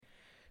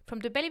From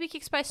the Bailiwick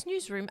Express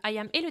newsroom, I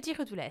am Elodie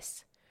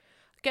Redoules.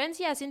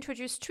 Guernsey has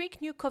introduced strict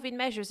new COVID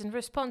measures in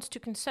response to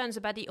concerns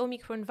about the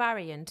Omicron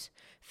variant.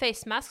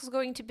 Face masks are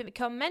going to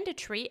become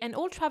mandatory, and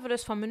all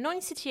travellers from a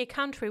non-CTA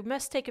country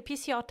must take a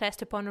PCR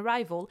test upon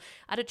arrival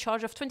at a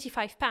charge of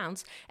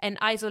 £25 and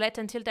isolate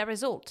until their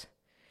result.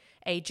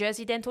 A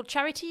Jersey dental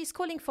charity is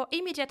calling for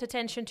immediate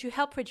attention to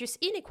help reduce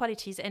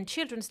inequalities in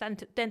children's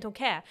dental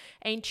care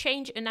and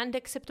change an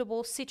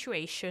unacceptable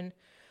situation.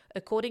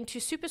 According to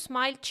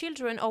SuperSmile,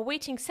 children are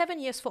waiting 7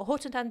 years for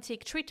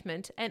orthodontic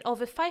treatment and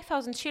over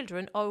 5,000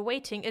 children are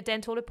awaiting a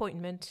dental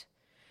appointment.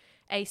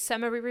 A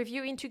summary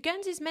review into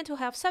Guernsey's mental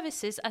health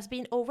services has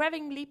been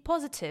overwhelmingly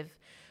positive.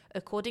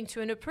 According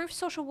to an approved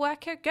social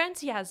worker,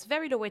 Guernsey has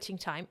very low waiting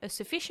time, a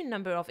sufficient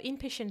number of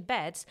inpatient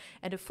beds,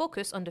 and a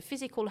focus on the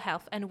physical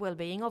health and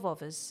well-being of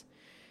others.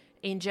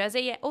 In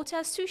Jersey, a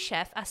hotel sous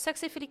chef has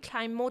successfully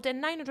climbed more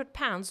than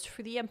 £900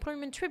 through the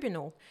employment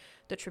tribunal.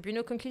 The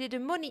tribunal concluded the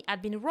money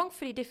had been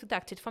wrongfully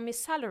deducted from his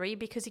salary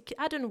because he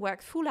hadn't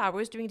worked full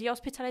hours during the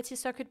hospitality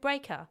circuit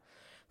breaker.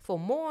 For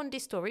more on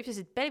this story,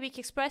 visit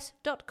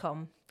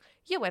bailiwickexpress.com.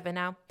 Your weather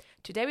now.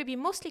 Today will be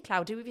mostly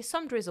cloudy with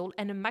some drizzle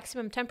and a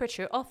maximum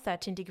temperature of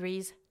 13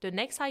 degrees. The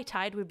next high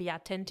tide will be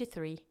at 10 to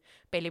 3.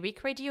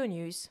 Bailiwick Radio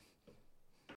News.